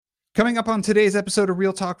Coming up on today's episode of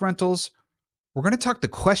Real Talk Rentals, we're going to talk the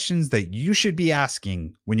questions that you should be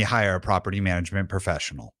asking when you hire a property management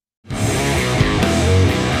professional.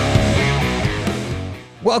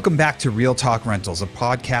 Welcome back to Real Talk Rentals, a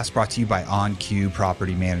podcast brought to you by OnQ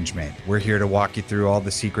Property Management. We're here to walk you through all the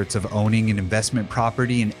secrets of owning an investment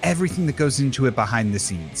property and everything that goes into it behind the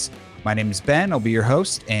scenes. My name is Ben. I'll be your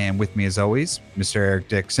host. And with me, as always, Mr. Eric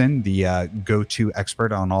Dixon, the go-to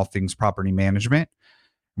expert on all things property management.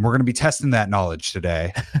 And we're going to be testing that knowledge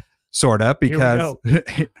today, sort of, because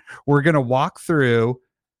we're going to walk through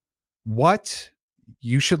what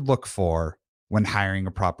you should look for when hiring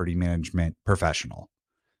a property management professional.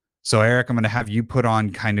 So, Eric, I'm going to have you put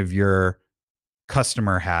on kind of your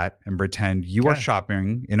customer hat and pretend you are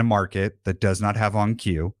shopping in a market that does not have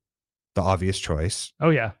OnQ, the obvious choice. Oh,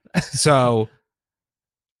 yeah. So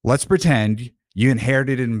let's pretend you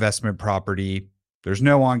inherited an investment property. There's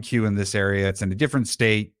no OnQ in this area. It's in a different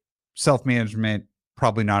state. Self-management,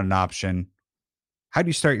 probably not an option. How do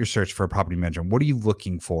you start your search for a property manager? What are you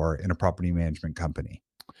looking for in a property management company?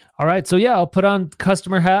 All right. So yeah, I'll put on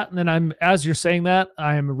customer hat. And then as you're saying that,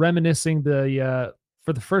 I'm reminiscing for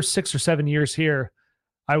the first 6 or 7 years here,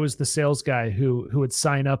 I was the sales guy who would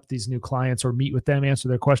sign up these new clients or meet with them, answer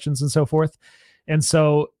their questions and so forth. And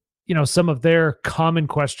so, some of their common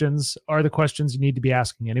questions are the questions you need to be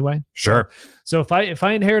asking anyway. Sure. So if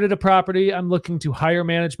I inherited a property, I'm looking to hire a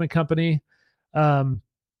management company. The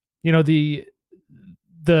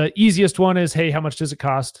easiest one is, hey, how much does it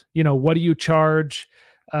cost? What do you charge?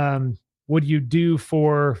 What do you do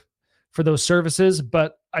for those services?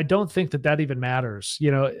 But I don't think that even matters,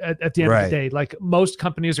 at the end of the day. Like, most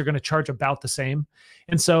companies are going to charge about the same.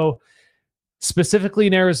 And so specifically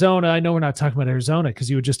in Arizona, I know we're not talking about Arizona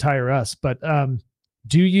because you would just hire us, but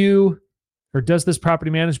does this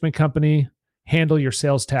property management company handle your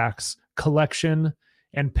sales tax collection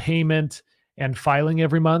and payment and filing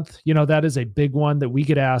every month? That is a big one that we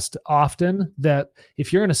get asked often, that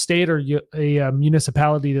if you're in a state or a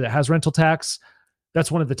municipality that has rental tax,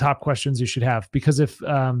 that's one of the top questions you should have. Because if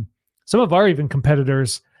some of our even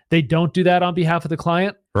competitors, they don't do that on behalf of the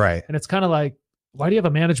client. Right. And it's kind of like, why do you have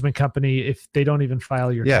a management company if they don't even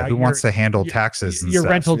file your tax? Who wants to handle taxes and your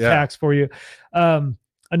rental tax for you?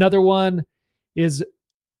 Another one is,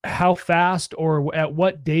 how fast or at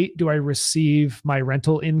what date do I receive my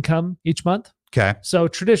rental income each month? Okay. So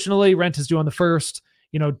traditionally, rent is due on the 1st.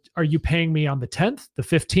 Are you paying me on the 10th, the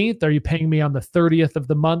 15th? Are you paying me on the 30th of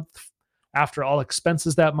the month after all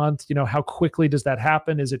expenses that month? How quickly does that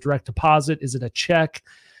happen? Is it direct deposit? Is it a check?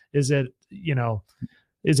 Is it,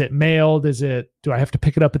 is it mailed? Do I have to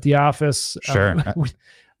pick it up at the office? Sure.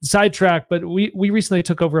 Sidetrack, but we recently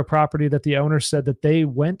took over a property that the owner said that they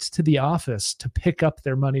went to the office to pick up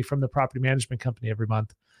their money from the property management company every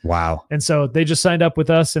month. Wow. And so they just signed up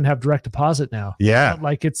with us and have direct deposit now. Yeah.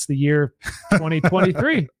 Like it's the year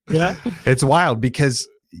 2023. Yeah. It's wild because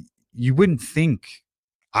I wouldn't think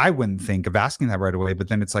of asking that right away, but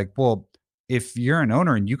then it's like, well, if you're an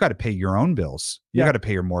owner and you got to pay your own bills, you got to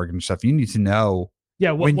pay your mortgage stuff, you need to know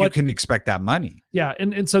when you can expect that money. Yeah.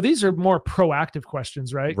 And so these are more proactive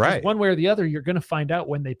questions, right? Right. One way or the other, you're going to find out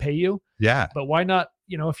when they pay you. Yeah. But why not,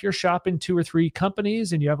 if you're shopping 2 or 3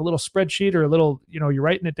 companies and you have a little spreadsheet or a little, you're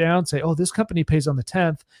writing it down, say, oh, this company pays on the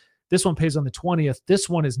 10th. This one pays on the 20th. This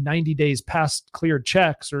one is 90 days past cleared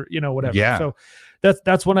checks or, whatever. Yeah. So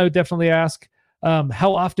that's one I would definitely ask.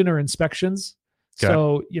 How often are inspections? Okay.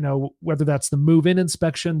 So, whether that's the move-in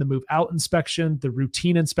inspection, the move-out inspection, the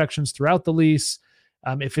routine inspections throughout the lease.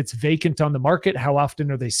 If it's vacant on the market, how often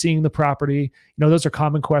are they seeing the property? Those are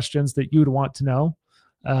common questions that you would want to know,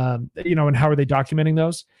 and how are they documenting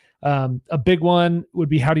those? A big one would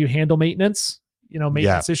be, how do you handle maintenance,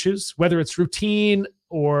 issues, whether it's routine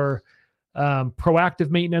or proactive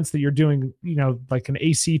maintenance that you're doing, like an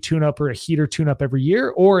AC tune-up or a heater tune-up every year,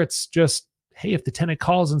 or it's just, hey, if the tenant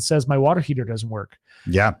calls and says my water heater doesn't work.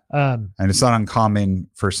 Yeah. And it's not uncommon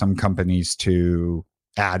for some companies to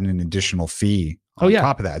add an additional fee on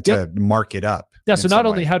top of that to mark it up. Yeah. So not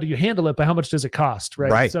only how do you handle it, but how much does it cost?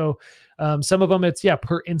 Right. Right. So some of them it's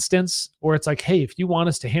per instance, or it's like, hey, if you want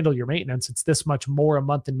us to handle your maintenance, it's this much more a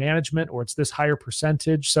month in management, or it's this higher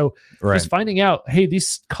percentage. So just finding out, hey,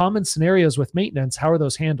 these common scenarios with maintenance, how are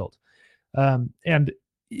those handled? And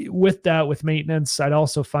with maintenance, I'd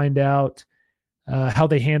also find out how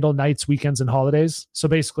they handle nights, weekends, and holidays. So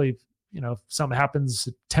basically, if something happens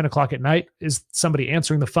at 10 o'clock at night, is somebody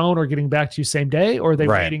answering the phone or getting back to you same day, or are they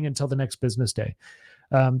waiting until the next business day?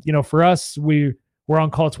 For us, we're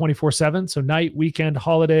on call 24/7. So night, weekend,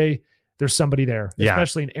 holiday, there's somebody there,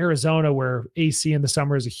 especially in Arizona where AC in the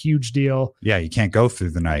summer is a huge deal. Yeah. You can't go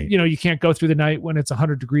through the night. You can't go through the night when it's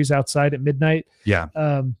 100 degrees outside at midnight. Yeah.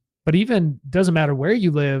 But even doesn't matter where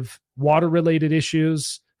you live, water related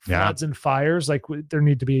issues, floods and fires, like there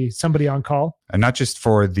need to be somebody on call. And not just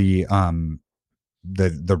for the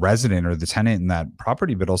resident or the tenant in that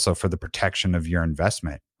property, but also for the protection of your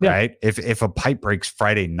investment, right? If a pipe breaks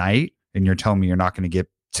Friday night and you're telling me you're not going to get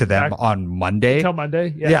to them on Monday. Until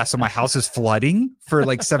Monday. Yeah. So my house is flooding for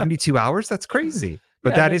like 72 hours. That's crazy.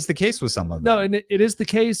 But that is the case with some of them. No, and it is the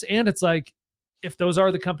case. And it's like, if those are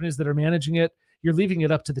the companies that are managing it, you're leaving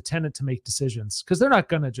it up to the tenant to make decisions because they're not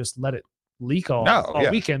going to just let it leak all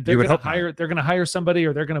weekend. They're going to hire somebody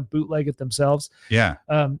or they're going to bootleg it themselves. Yeah.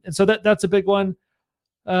 And so that's a big one.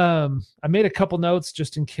 I made a couple notes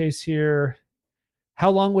just in case here. How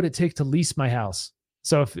long would it take to lease my house?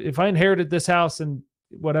 So if I inherited this house and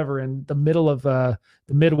whatever in the middle of the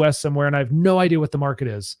Midwest somewhere, and I have no idea what the market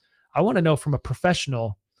is, I want to know from a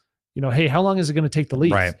professional, hey, how long is it going to take to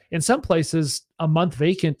lease? Right. In some places, a month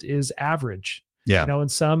vacant is average. Yeah. In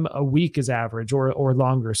some a week is average or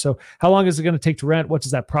longer. So how long is it going to take to rent? What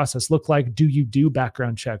does that process look like? Do you do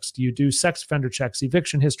background checks? Do you do sex offender checks,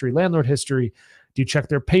 eviction history, landlord history? Do you check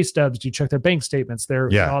their pay stubs? Do you check their bank statements?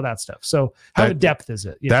 All that stuff. So how in depth is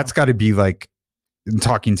it? That's got to be like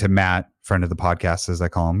talking to Matt, friend of the podcast, as I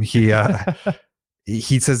call him.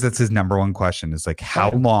 He says that's his number one question is like, how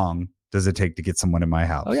long does it take to get someone in my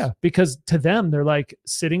house? Oh, yeah. Because to them, they're like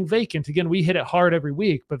sitting vacant. Again, we hit it hard every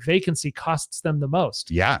week, but vacancy costs them the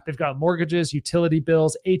most. Yeah. They've got mortgages, utility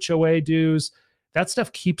bills, HOA dues. That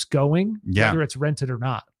stuff keeps going, whether it's rented or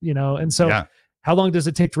not, And so how long does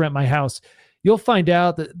it take to rent my house? You'll find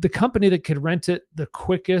out that the company that could rent it the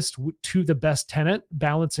quickest to the best tenant,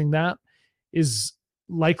 balancing that, is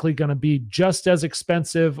likely going to be just as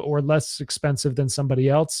expensive or less expensive than somebody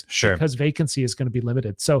else. Sure. Because vacancy is going to be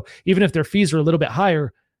limited. So even if their fees are a little bit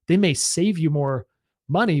higher, they may save you more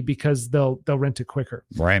money because they'll rent it quicker.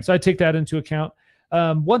 Right. So I take that into account.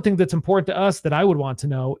 One thing that's important to us that I would want to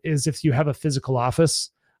know is if you have a physical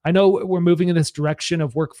office. I know we're moving in this direction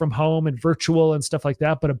of work from home and virtual and stuff like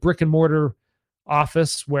that, but a brick and mortar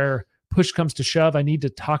office where push comes to shove, I need to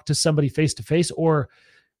talk to somebody face to face, or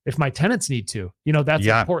if my tenants need to, that's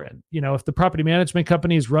important. If the property management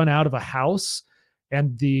company is run out of a house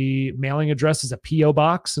and the mailing address is a PO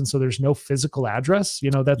box, and so there's no physical address,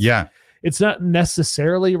 it's not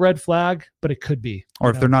necessarily a red flag, but it could be. Or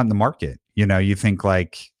if they're not in the market, you think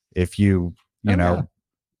like if you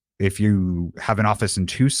if you have an office in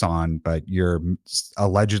Tucson, but you're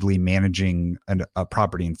allegedly managing a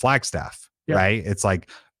property in Flagstaff, right? It's like,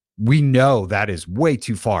 we know that is way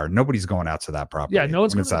too far. Nobody's going out to that property. Yeah, no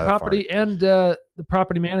one's going to the property, and the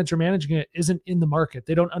property manager managing it isn't in the market.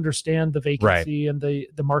 They don't understand the vacancy and the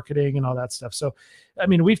marketing and all that stuff. So, I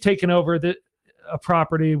mean, we've taken over a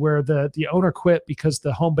property where the owner quit because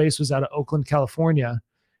the home base was out of Oakland, California,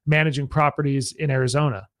 managing properties in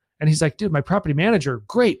Arizona. And he's like, dude, my property manager,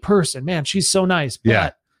 great person, man, she's so nice.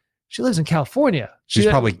 But she lives in California. She's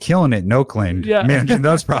probably killing it in Oakland, managing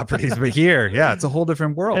those properties. But here, it's a whole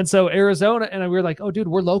different world. And so Arizona, and we were like, oh, dude,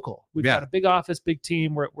 we're local. We've got a big office, big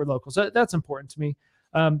team. We're local. So that's important to me.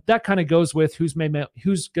 That kind of goes with who's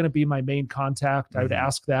going to be my main contact. I would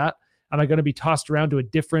ask that. Am I going to be tossed around to a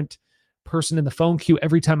different person in the phone queue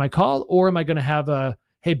every time I call? Or am I going to have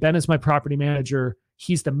hey, Ben is my property manager.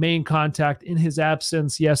 He's the main contact. In his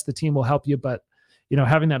absence, yes, the team will help you, but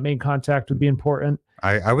having that main contact would be important.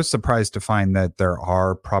 I was surprised to find that there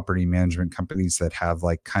are property management companies that have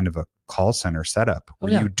like kind of a call center setup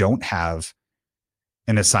where you don't have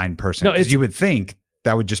an assigned person. No, you would think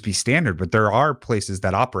that would just be standard, but there are places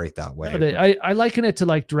that operate that way. No, I liken it to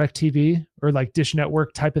like DirecTV or like Dish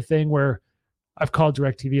Network type of thing where I've called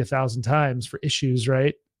DirecTV 1,000 times for issues,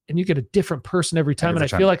 right? And you get a different person every time. And I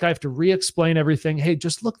feel like I have to re-explain everything. Hey,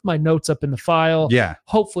 just look my notes up in the file. Yeah.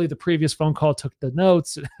 Hopefully the previous phone call took the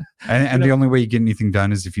notes. And the only way you get anything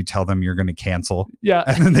done is if you tell them you're going to cancel. Yeah.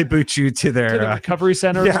 And then they boot you to their recovery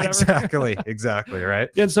center. Yeah, exactly. Right.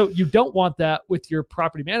 And so you don't want that with your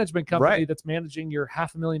property management company that's managing your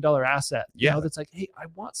 $500,000 asset. That's like, hey, I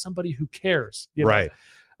want somebody who cares. Right.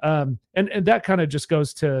 And that kind of just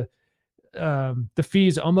goes to the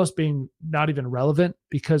fees almost being not even relevant,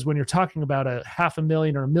 because when you're talking about a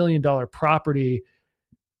 $500,000 or $1 million property,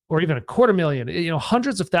 or even $250,000,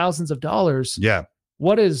 hundreds of thousands of dollars. Yeah.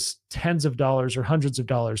 What is tens of dollars or hundreds of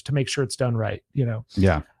dollars to make sure it's done right? Yeah.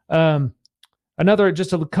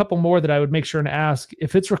 Just a couple more that I would make sure and ask: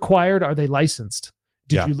 if it's required, are they licensed?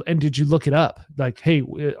 Did you look it up? Like, hey,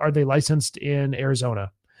 are they licensed in Arizona?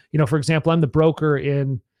 For example, I'm the broker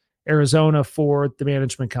in Arizona for the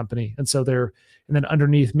management company. And so and then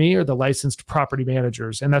underneath me are the licensed property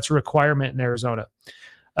managers. And that's a requirement in Arizona.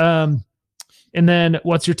 And then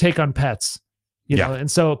what's your take on pets? You know,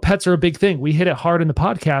 and so pets are a big thing. We hit it hard in the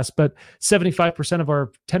podcast, but 75% of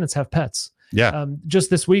our tenants have pets. Yeah. Just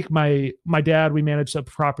this week, my dad, we managed a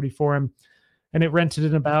property for him, and it rented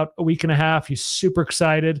in about a week and a half. He's super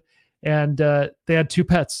excited. And they had 2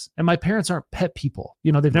 pets. And my parents aren't pet people.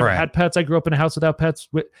 You know, they've never had pets. I grew up in a house without pets.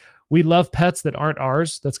 We love pets that aren't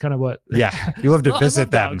ours. That's kind of what. Yeah. You love to visit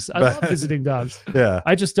them. Dogs. I love visiting dogs. Yeah.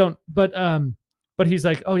 I just don't. But he's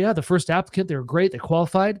like, oh yeah, the first applicant, they were great. They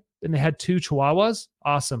qualified, and they had 2 Chihuahuas.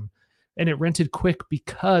 Awesome. And it rented quick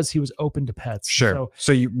because he was open to pets. Sure.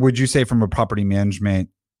 So would you say from a property management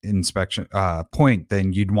inspection point,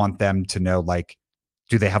 then you'd want them to know, like,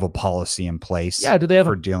 do they have a policy in place? Yeah. Do they have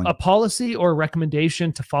a policy or a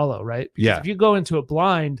recommendation to follow? Right. Because if you go into it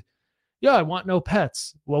blind, I want no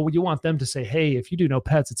pets. Well, you want them to say, hey, if you do no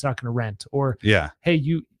pets, it's not going to rent. Or, hey,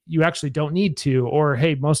 you actually don't need to. Or,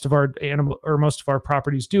 hey, most of our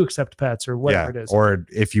properties do accept pets, or whatever it is. Or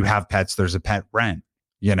if you have pets, there's a pet rent,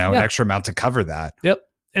 an extra amount to cover that. Yep.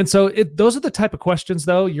 And so those are the type of questions,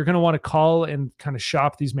 though, you're going to want to call and kind of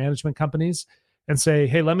shop these management companies and say,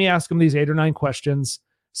 hey, let me ask them these 8 or 9 questions,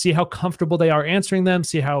 see how comfortable they are answering them,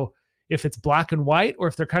 see if it's black and white, or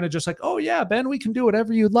if they're kind of just like, oh yeah, Ben, we can do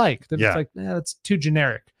whatever you'd like. Then it's like, that's too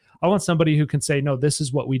generic. I want somebody who can say, no, this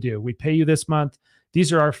is what we do. We pay you this month.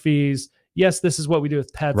 These are our fees. Yes, this is what we do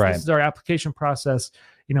with pets. Right. This is our application process,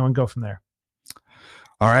 and go from there.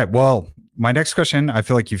 All right. Well, my next question, I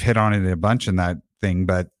feel like you've hit on it a bunch in that thing,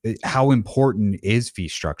 but how important is fee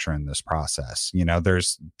structure in this process?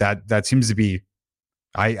 There's that seems to be,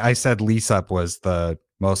 I said lease up was the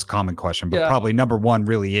most common question, but probably number one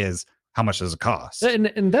really is, how much does it cost?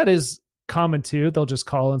 And that is common too. They'll just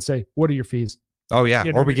call and say, what are your fees? Oh yeah.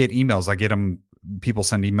 Or we get emails. I get them. People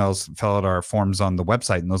send emails, fill out our forms on the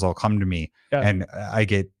website, and those all come to me, and I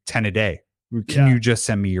get 10 a day. Can you just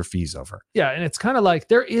send me your fees over? Yeah. And it's kind of like,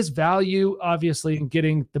 there is value, obviously, in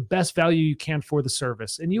getting the best value you can for the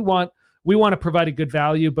service. And we want to provide a good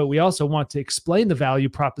value, but we also want to explain the value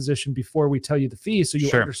proposition before we tell you the fee. So you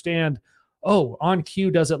understand,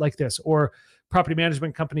 OnQ does it like this, or property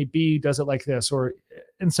management company B does it like this.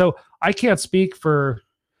 And so I can't speak for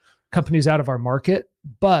companies out of our market,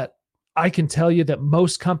 but I can tell you that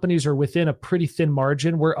most companies are within a pretty thin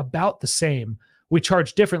margin. We're about the same. We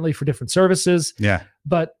charge differently for different services. Yeah.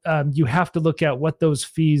 But you have to look at what those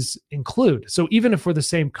fees include. So even if we're the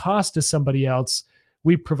same cost as somebody else,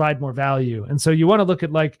 we provide more value. And so you want to look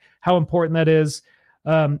at like how important that is.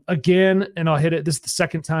 Again, and I'll hit it. This is the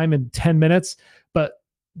second time in 10 minutes, but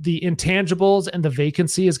the intangibles and the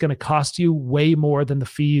vacancy is going to cost you way more than the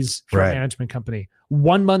fees for a management company.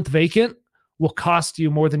 1 month vacant will cost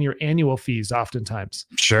you more than your annual fees oftentimes.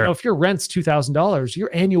 Sure. If your rent's $2,000,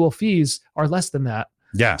 your annual fees are less than that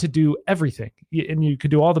to do everything. And you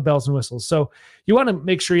could do all the bells and whistles. So you want to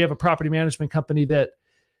make sure you have a property management company that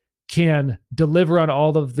can deliver on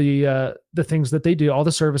all of the things that they do, all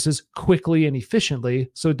the services quickly and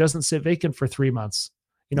efficiently, so it doesn't sit vacant for 3 months.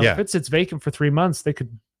 If it sits vacant for 3 months, they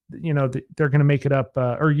could, they're going to make it up,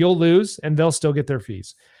 or you'll lose and they'll still get their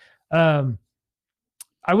fees.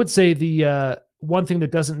 I would say the one thing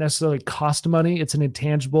that doesn't necessarily cost money, it's an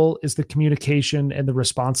intangible, is the communication and the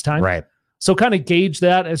response time. Right. So kind of gauge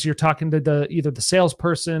that as you're talking to either the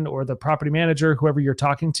salesperson or the property manager, whoever you're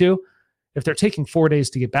talking to. If they're taking 4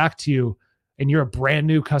 days to get back to you and you're a brand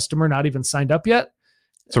new customer, not even signed up yet,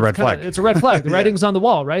 it's a red flag. It's a red flag. The writing's on the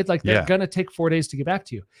wall, right? Like they're going to take 4 days to get back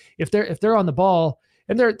to you. If they're on the ball,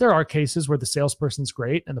 and there are cases where the salesperson's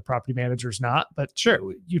great and the property manager's not, but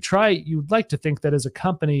you'd like to think that as a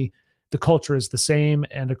company, the culture is the same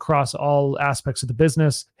and across all aspects of the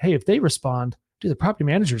business. Hey, if they respond, the property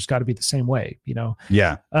manager's got to be the same way,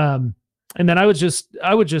 Yeah. And then I would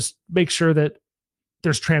just make sure that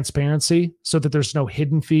there's transparency so that there's no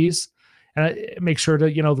hidden fees, and I make sure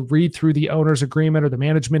to, read through the owner's agreement or the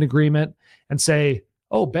management agreement and say,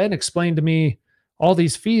 oh, Ben explained to me all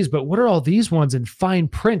these fees, but what are all these ones in fine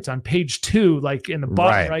print on page 2, like in the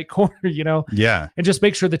bottom right corner, Yeah. And just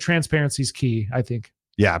make sure the transparency is key, I think.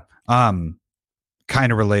 Yeah.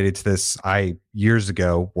 Kind of related to this, I years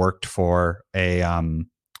ago worked for a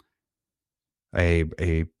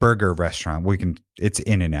burger restaurant. It's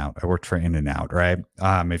In-N-Out. I worked for In-N-Out, right?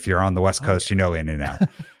 If you're on the West Coast, In-N-Out.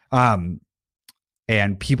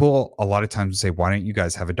 And people a lot of times say, why don't you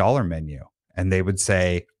guys have a dollar menu? And they would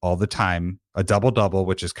say all the time, a double,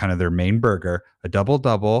 which is kind of their main burger, a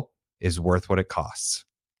double is worth what it costs.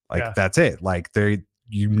 That's it. Like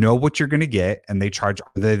what you're going to get, and they charge,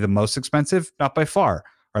 are they the most expensive? Not by far.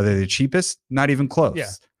 Are they the cheapest? Not even close. Yeah.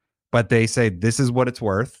 But they say this is what it's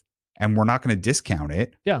worth, and we're not going to discount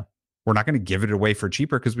it. Yeah. We're not going to give it away for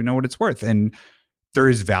cheaper because we know what it's worth. And there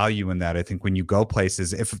is value in that. I think when you go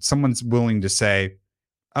places, if someone's willing to say,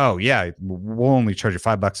 oh yeah, we'll only charge you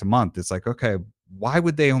 $5 a month, it's like, okay, why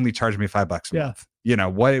would they only charge me $5 a month? You know,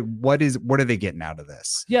 what are they getting out of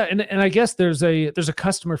this? Yeah. And I guess there's a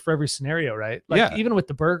customer for every scenario, right? Like even with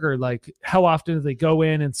the burger, like how often do they go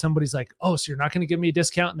in and somebody's like, oh, so you're not going to give me a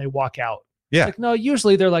discount, and they walk out. Yeah. Like, no,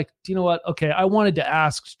 usually they're like, do you know what? Okay, I wanted to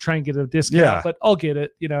ask to try and get a discount, but I'll get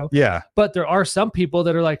it, you know? Yeah. But there are some people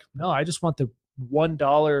that are like, no, I just want the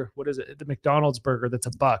 $1, what is it? The McDonald's burger that's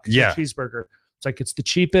 $1. Yeah. Cheeseburger. It's like, it's the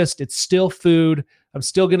cheapest. It's still food. I'm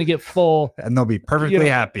still going to get full. And they'll be perfectly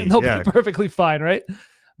happy. And they'll be perfectly fine, right?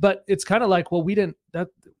 But it's kind of like, well, we didn't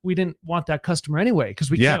want that customer anyway,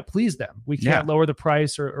 because we can't please them. We can't lower the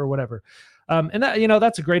price or whatever. And that,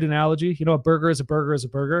 that's a great analogy. A burger is a burger is a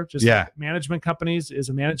burger. Just like management companies is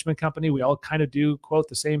a management company. We all kind of do quote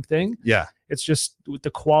the same thing. Yeah. It's just the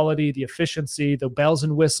quality, the efficiency, the bells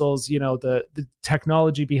and whistles, the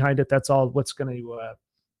technology behind it. That's all what's going to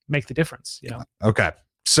make the difference. Okay.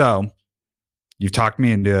 So you've talked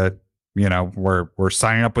me into, we're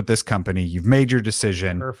signing up with this company. You've made your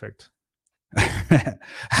decision. Perfect.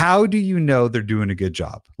 How do you know they're doing a good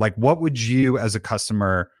job? Like, what would you as a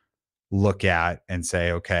customer look at and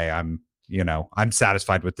say, okay, I'm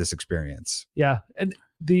satisfied with this experience? Yeah. And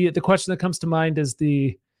the question that comes to mind is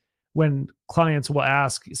when clients will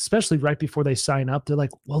ask, especially right before they sign up, they're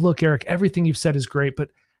like, well, look, Eric, everything you've said is great, but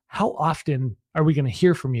how often are we going to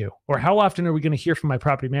hear from you? Or how often are we going to hear from my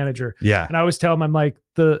property manager? Yeah. And I always tell them, I'm like,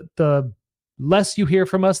 the less you hear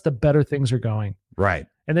from us, the better things are going. Right.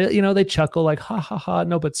 And they chuckle like, ha, ha, ha.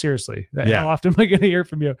 No, but seriously, how often am I going to hear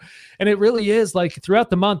from you? And it really is like throughout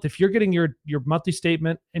the month, if you're getting your monthly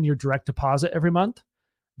statement and your direct deposit every month,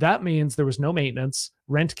 that means there was no maintenance,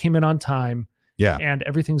 rent came in on time, and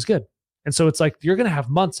everything's good. And so it's like, you're going to have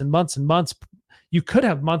months and months and months. You could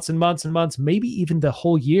have months and months and months, maybe even the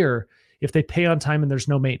whole year if they pay on time and there's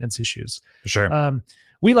no maintenance issues. Sure.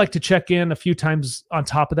 We like to check in a few times on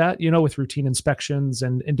top of that, with routine inspections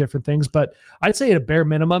and different things. But I'd say at a bare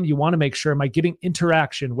minimum, you want to make sure, am I getting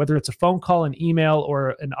interaction, whether it's a phone call, an email,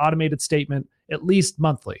 or an automated statement, at least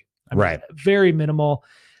monthly. Right. Very minimal.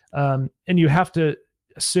 And you have to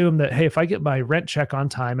assume that, hey, if I get my rent check on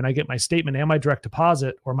time and I get my statement and my direct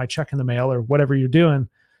deposit or my check in the mail or whatever you're doing,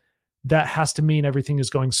 that has to mean everything is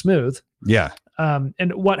going smooth. Yeah.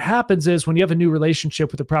 And what happens is when you have a new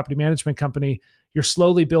relationship with a property management company, you're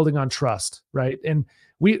slowly building on trust, right? And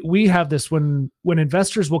we have this when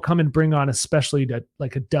investors will come and bring on, especially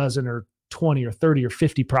like a dozen or 20 or 30 or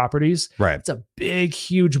 50 properties. Right. It's a big,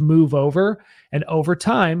 huge move over. And over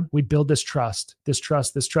time, we build this trust.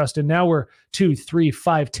 And now we're 2, 3,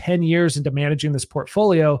 5, 10 years into managing this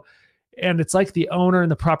portfolio. And it's like the owner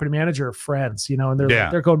and the property manager are friends, and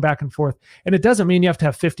they're going back and forth. And it doesn't mean you have to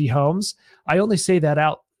have 50 homes. I only say that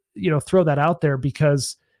out, throw that out there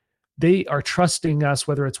because they are trusting us,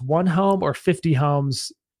 whether it's one home or 50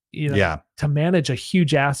 homes, to manage a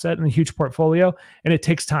huge asset and a huge portfolio. And it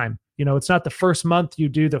takes time. It's not the first month you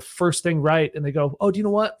do the first thing right. And they go, oh, do you know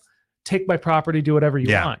what? Take my property, do whatever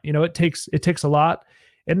you want. It takes a lot.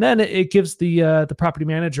 And then it gives the property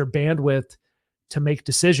manager bandwidth to make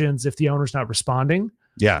decisions if the owner's not responding.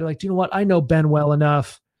 Yeah. They're like, do you know what? I know Ben well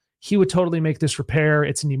enough. He would totally make this repair.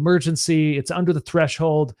 It's an emergency. It's under the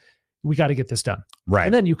threshold. We got to get this done. Right.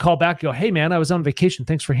 And then you call back, go, hey man, I was on vacation.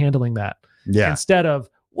 Thanks for handling that. Yeah. Instead of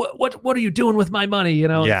what are you doing with my money?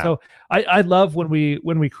 Yeah. So I love when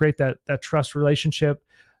we create that trust relationship.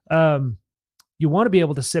 You want to be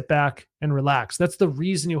able to sit back and relax. That's the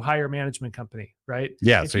reason you hire a management company, right?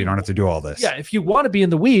 Yeah. So you don't have to do all this. Yeah. If you want to be in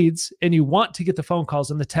the weeds and you want to get the phone calls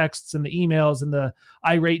and the texts and the emails and the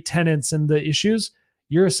irate tenants and the issues,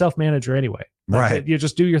 you're a self-manager anyway. Right. You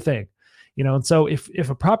just do your thing, and so if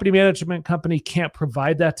a property management company can't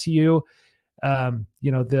provide that to you,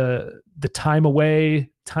 the time away,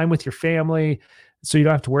 time with your family, so you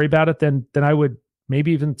don't have to worry about it, then I would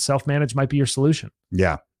maybe even self-manage might be your solution.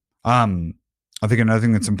 Yeah. I think another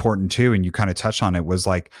thing that's important too, and you kind of touched on it, was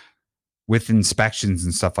like with inspections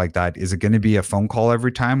and stuff like that, is it going to be a phone call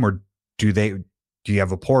every time, or do you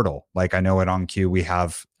have a portal? Like I know at OnCue, we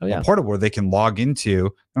have a portal where they can log into,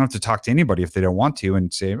 they don't have to talk to anybody if they don't want to,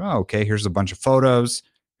 and say, oh, okay, here's a bunch of photos.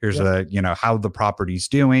 Here's how the property's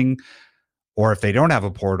doing. Or if they don't have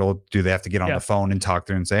a portal, do they have to get on the phone and talk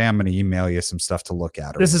through and say, hey, I'm going to email you some stuff to look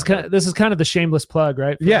at? This is kind of the shameless plug,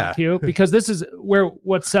 right? Yeah. OnCue, because this is where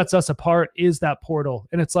what sets us apart is that portal.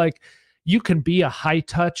 And it's like, you can be a high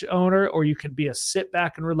touch owner or you can be a sit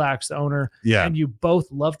back and relax owner. Yeah. And you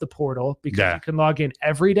both love the portal because Yeah. you can log in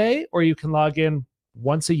every day or you can log in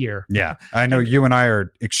once a year. Yeah. I know you and I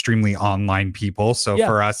are extremely online people. So Yeah.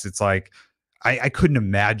 for us, it's like, I couldn't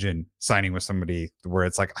imagine signing with somebody where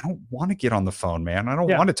it's like, I don't want to get on the phone, man. I don't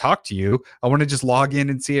Yeah. want to talk to you. I want to just log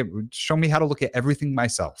in and see it. Show me how to look at everything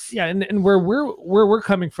myself. Yeah. And where we're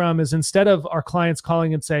coming from is instead of our clients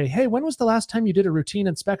calling and say, hey, when was the last time you did a routine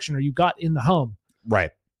inspection or you got in the home?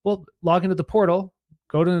 Right. Well, log into the portal,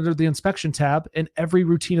 go to the inspection tab, and every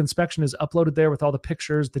routine inspection is uploaded there with all the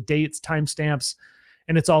pictures, the dates, timestamps,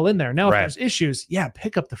 and it's all in there. Now, if there's issues,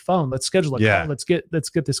 pick up the phone. Let's schedule a call. Let's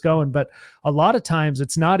get this going. But a lot of times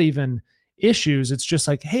it's not even issues. It's just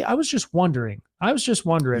like, hey, I was just wondering. Yeah. I was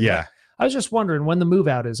just wondering when the move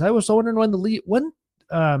out is. I was wondering when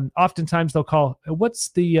oftentimes they'll call, what's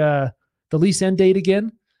the lease end date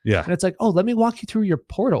again? Yeah. And it's like, oh, let me walk you through your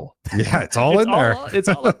portal. Yeah, it's all in there. It's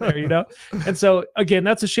all in there, you know? And so again,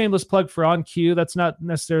 that's a shameless plug for OnCue. That's not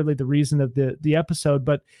necessarily the reason of the episode,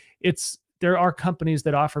 but there are companies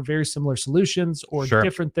that offer very similar solutions or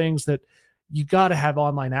different things that you got to have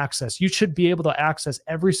online access. You should be able to access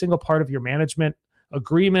every single part of your management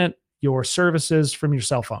agreement, your services from your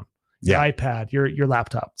cell phone, your iPad, your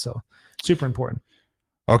laptop. So super important.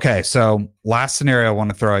 Okay. So last scenario I want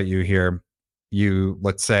to throw at you here.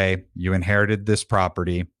 Let's say you inherited this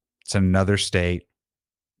property. It's in another state.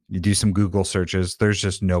 You do some Google searches. There's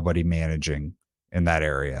just nobody managing in that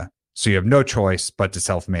area. So you have no choice but to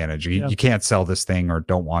self-manage. You can't sell this thing or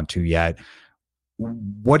don't want to yet.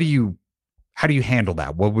 How do you handle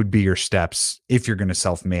that? What would be your steps if you're going to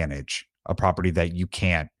self-manage a property that you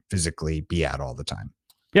can't physically be at all the time?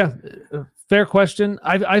 Yeah. Fair question.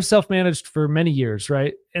 I've self-managed for many years,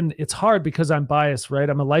 right? And it's hard because I'm biased, right?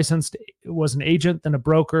 I'm was an agent, then a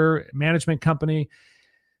broker, management company,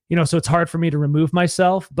 so it's hard for me to remove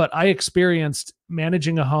myself, but I experienced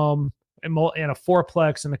managing a home in a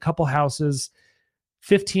fourplex and a couple houses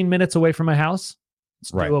 15 minutes away from my house.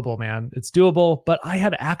 It's doable, man. It's doable, but I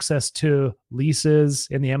had access to leases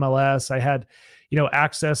in the MLS. I had,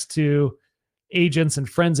 access to agents and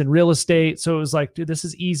friends in real estate. So it was like, dude, this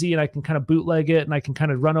is easy and I can kind of bootleg it and I can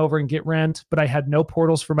kind of run over and get rent, but I had no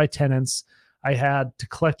portals for my tenants. I had to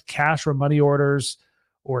collect cash or money orders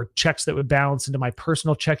or checks that would bounce into my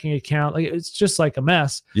personal checking account. Like it's just like a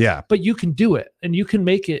mess. Yeah. But you can do it and you can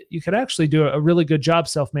make it. You could actually do a really good job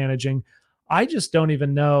self-managing. I just don't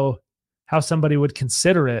even know how somebody would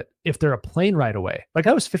consider it if they're a plane ride away. Like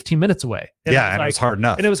I was 15 minutes away. And it was hard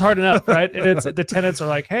enough. And it was hard enough, right? And the tenants are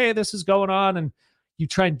like, hey, this is going on. And you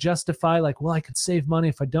try and justify like, well, I could save money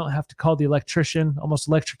if I don't have to call the electrician, almost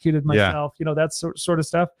electrocuted myself, that sort of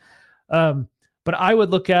stuff. But I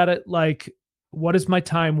would look at it like, what is my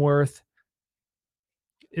time worth?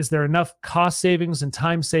 Is there enough cost savings and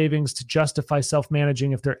time savings to justify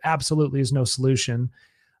self-managing if there absolutely is no solution?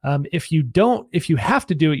 If you have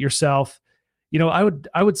to do it yourself, I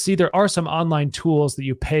would see there are some online tools that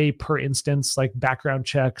you pay per instance, like background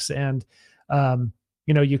checks, and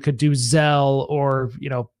you could do Zelle or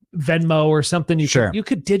Venmo or something. You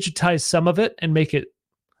could digitize some of it and make it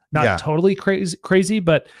not totally crazy,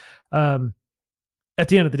 but at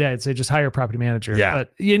the end of the day, I'd say just hire a property manager. Yeah.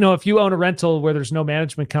 But if you own a rental where there's no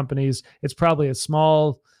management companies, it's probably a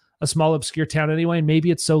small obscure town anyway. And maybe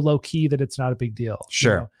it's so low key that it's not a big deal.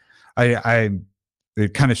 Sure.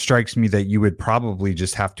 It kind of strikes me that you would probably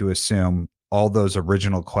just have to assume all those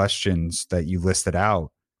original questions that you listed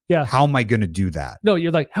out. Yeah. How am I going to do that? No,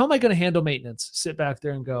 you're like, how am I going to handle maintenance? Sit back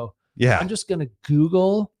there and go, yeah, I'm just going to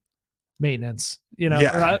Google maintenance,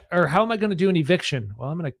 or how am I going to do an eviction? Well,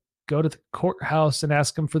 I'm going to go to the courthouse and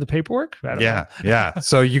ask them for the paperwork. Yeah.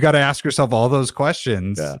 So you got to ask yourself all those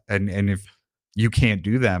questions. Yeah. And if you can't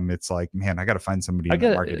do them, it's like, man, I got to find somebody in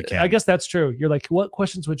the market who can. I guess that's true. You're like, what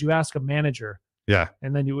questions would you ask a manager? Yeah.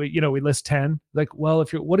 And then we list 10. Like, well,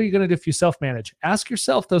 what are you going to do if you self-manage? Ask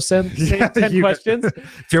yourself those same 10 questions.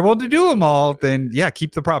 If you're able to do them all, then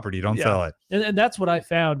keep the property. Don't sell it. And that's what I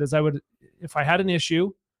found is if I had an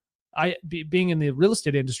issue, being in the real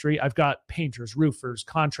estate industry, I've got painters, roofers,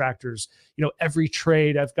 contractors, every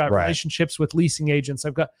trade. I've got relationships with leasing agents.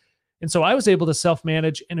 And so I was able to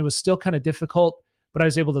self-manage, and it was still kind of difficult, but I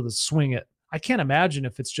was able to swing it. I can't imagine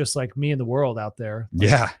if it's just like me and the world out there.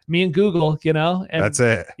 Like me and Google, and that's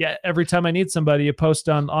it. Yeah. Every time I need somebody, you post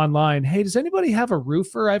online, hey, does anybody have a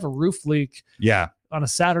roofer? I have a roof leak. Yeah. On a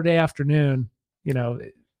Saturday afternoon,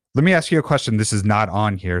 Let me ask you a question. This is not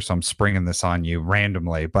on here, so I'm springing this on you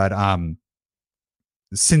randomly. But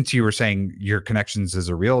since you were saying your connections as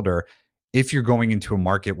a realtor, if you're going into a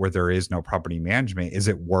market where there is no property management, is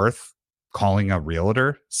it worth calling a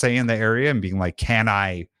realtor, say in the area, and being like, can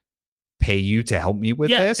I pay you to help me with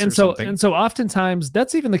this? And so oftentimes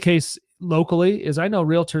that's even the case locally. Is I know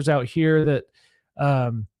realtors out here that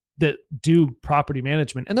that do property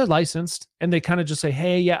management, and they're licensed, and they kind of just say,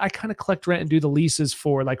 hey, yeah, I kind of collect rent and do the leases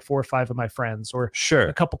for like 4 or 5 of my friends or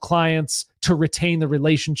a couple clients to retain the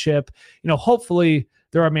relationship. Hopefully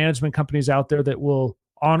there are management companies out there that will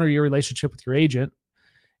honor your relationship with your agent,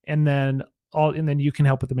 and then you can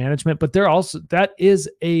help with the management. But that is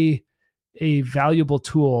a valuable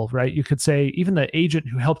tool, right? You could say even the agent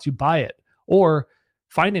who helped you buy it, or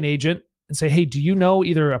find an agent and say, hey, do you know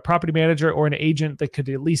either a property manager or an agent that could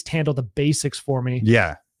at least handle the basics for me?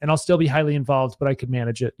 Yeah. And I'll still be highly involved, but I could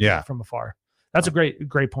manage it from afar. That's a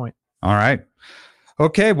great point. All right.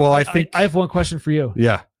 Okay. Well, I think I have one question for you.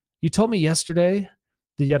 Yeah. You told me yesterday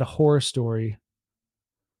that you had a horror story.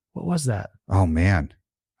 What was that? Oh man.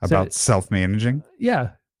 About self-managing?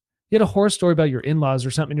 Yeah. You had a horror story about your in-laws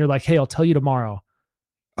or something. And you're like, hey, I'll tell you tomorrow.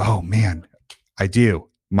 Oh man. I do.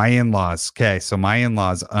 My in-laws. Okay. So my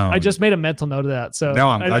in-laws own. I just made a mental note of that. So no,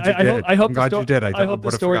 I'm glad you did. I hope I'm glad you did. I hope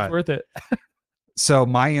the story's worth it. So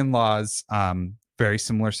my in-laws, very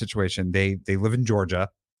similar situation. They live in Georgia,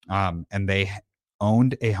 and they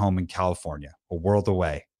owned a home in California, a world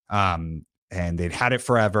away. And they'd had it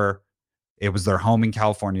forever. It was their home in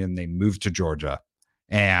California, and they moved to Georgia.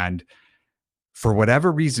 And for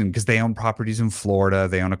whatever reason, because they own properties in Florida,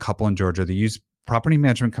 they own a couple in Georgia, they use property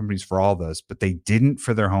management companies for all those, but they didn't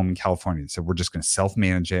for their home in California. So we're just going to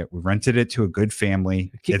self-manage it. We rented it to a good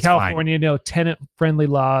family. It's California, fine. Tenant-friendly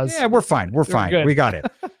laws. Yeah, we're fine. We're fine. Good. We got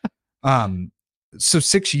it. So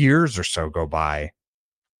 6 years or so go by,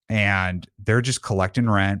 and they're just collecting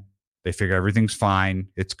rent. They figure everything's fine.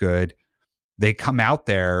 It's good. They come out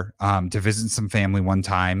there to visit some family one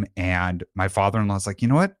time, and my father-in-law's like, you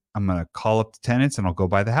know what? I'm going to call up the tenants and I'll go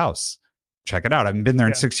buy the house. Check it out. I haven't been there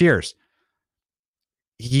in 6 years.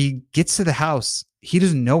 He gets to the house. He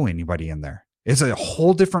doesn't know anybody in there. It's a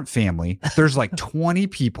whole different family. There's like 20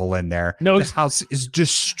 people in there. The house is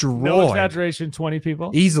destroyed. No exaggeration, 20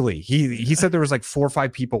 people? Easily. He said there was like 4 or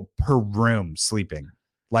 5 people per room sleeping.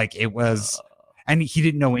 Like it was, and he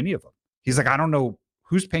didn't know any of them. He's like, I don't know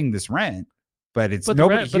who's paying this rent, but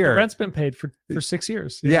nobody here. But the rent's been paid for 6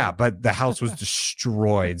 years. Yeah, but the house was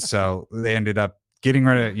destroyed. So they ended up getting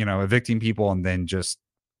rid of, evicting people and then just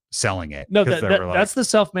selling it. No, that's the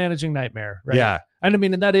self-managing nightmare, right? Yeah. And I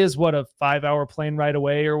mean, and that is what, a 5-hour plane ride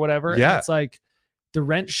away or whatever. Yeah. And it's like the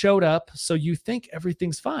rent showed up, so you think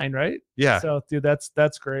everything's fine, right? Yeah. So dude,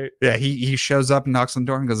 that's great. Yeah. He shows up and knocks on the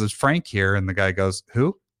door and goes, is Frank here? And the guy goes,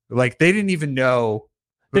 who? Like they didn't even know.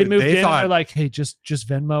 They moved in. They're like, hey, just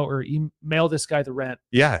Venmo or email this guy the rent.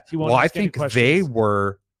 Yeah. Well, I think they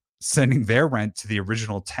were sending their rent to the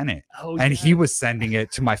original tenant, and he was sending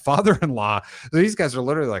it to my father-in-law. So these guys are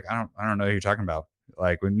literally like, I don't know who you're talking about.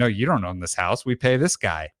 Like, no, you don't own this house. We pay this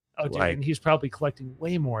guy. Oh, dude, and he's probably collecting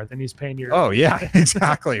way more than he's paying your. Oh yeah,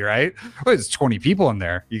 exactly right. Well, there's 20 people in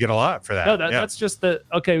there. You get a lot for that. No, that's just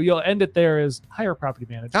you'll end it there as hire a property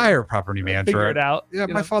manager. Hire a property manager. Figure it out. Yeah,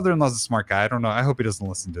 my father-in-law's a smart guy. I don't know. I hope he doesn't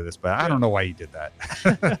listen to this, but I don't know why he did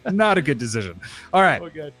that. Not a good decision. All right. Oh,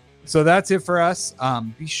 good. So that's it for us.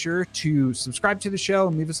 Be sure to subscribe to the show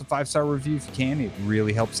and leave us a 5-star review if you can. It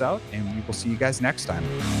really helps out, and we will see you guys next time.